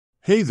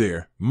Hey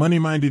there,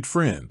 money-minded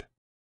friend.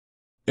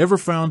 Ever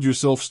found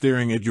yourself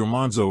staring at your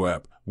Monzo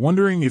app,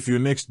 wondering if your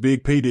next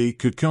big payday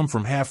could come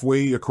from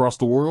halfway across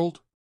the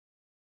world?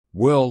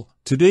 Well,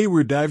 today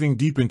we're diving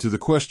deep into the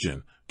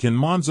question, can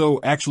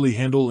Monzo actually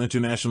handle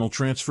international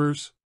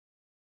transfers?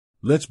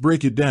 Let's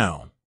break it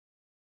down.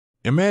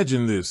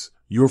 Imagine this,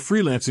 you're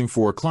freelancing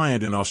for a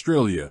client in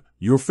Australia,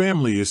 your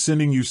family is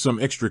sending you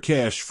some extra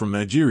cash from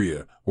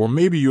Nigeria, or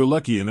maybe you're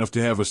lucky enough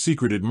to have a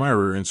secret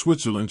admirer in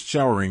Switzerland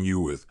showering you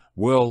with,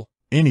 well,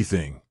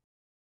 anything.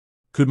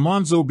 Could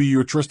Monzo be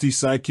your trusty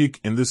sidekick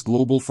in this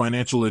global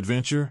financial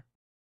adventure?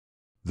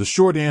 The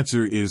short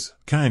answer is,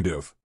 kind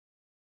of.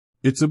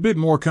 It's a bit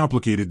more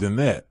complicated than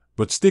that,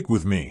 but stick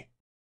with me.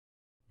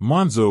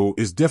 Monzo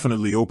is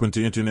definitely open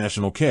to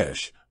international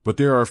cash, but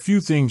there are a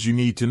few things you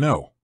need to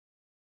know.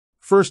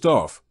 First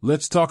off,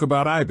 let's talk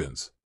about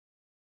IBANs.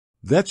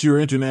 That's your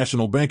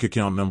international bank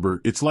account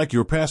number. It's like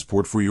your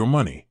passport for your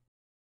money.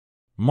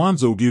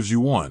 Monzo gives you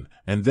one,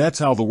 and that's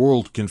how the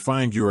world can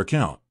find your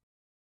account.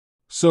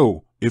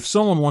 So, if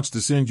someone wants to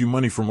send you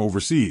money from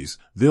overseas,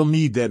 they'll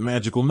need that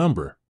magical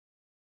number.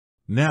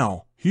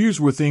 Now,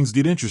 here's where things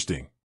get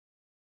interesting.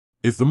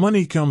 If the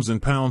money comes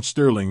in pounds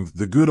sterling,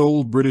 the good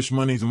old British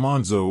money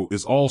Monzo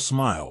is all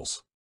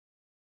smiles.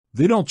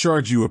 They don't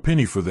charge you a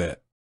penny for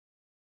that.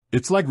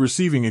 It's like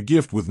receiving a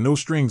gift with no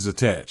strings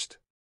attached.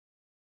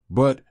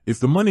 But, if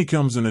the money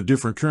comes in a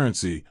different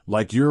currency,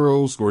 like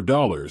euros or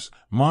dollars,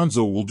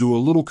 Monzo will do a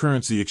little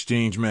currency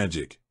exchange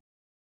magic.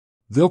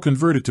 They'll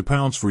convert it to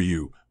pounds for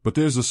you, but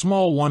there's a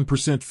small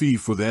 1% fee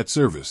for that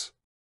service.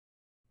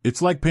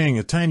 It's like paying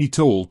a tiny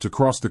toll to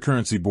cross the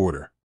currency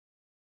border.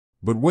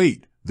 But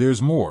wait,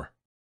 there's more.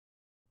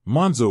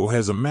 Monzo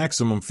has a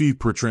maximum fee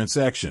per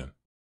transaction.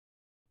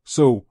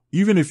 So,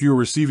 even if you're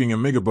receiving a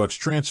megabucks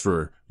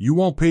transfer, you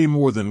won't pay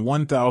more than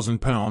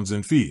 £1,000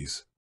 in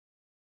fees.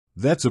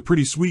 That's a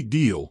pretty sweet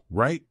deal,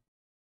 right?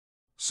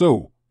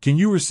 So, can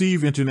you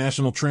receive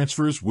international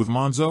transfers with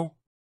Monzo?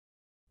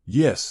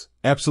 Yes,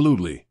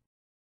 absolutely.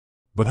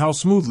 But how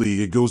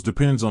smoothly it goes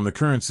depends on the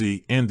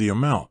currency and the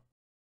amount.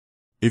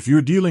 If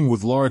you're dealing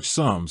with large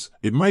sums,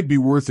 it might be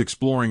worth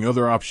exploring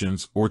other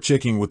options or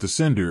checking with the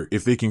sender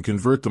if they can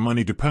convert the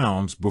money to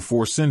pounds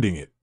before sending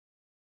it.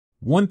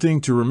 One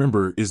thing to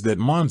remember is that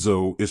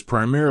Monzo is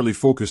primarily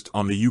focused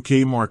on the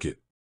UK market.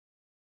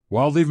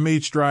 While they've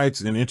made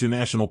strides in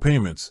international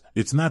payments,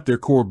 it's not their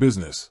core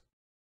business.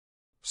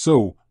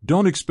 So,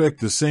 don't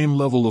expect the same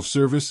level of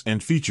service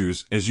and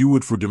features as you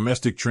would for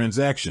domestic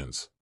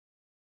transactions.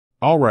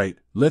 Alright,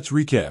 let's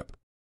recap.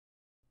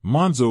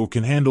 Monzo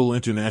can handle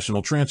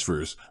international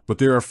transfers, but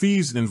there are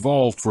fees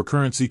involved for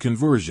currency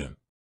conversion.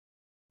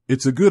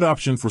 It's a good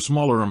option for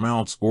smaller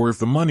amounts or if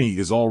the money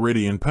is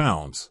already in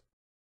pounds.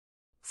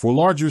 For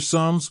larger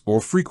sums or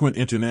frequent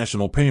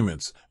international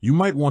payments, you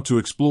might want to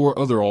explore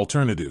other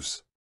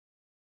alternatives.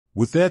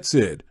 With that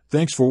said,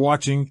 thanks for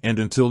watching and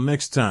until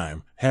next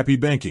time, happy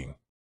banking.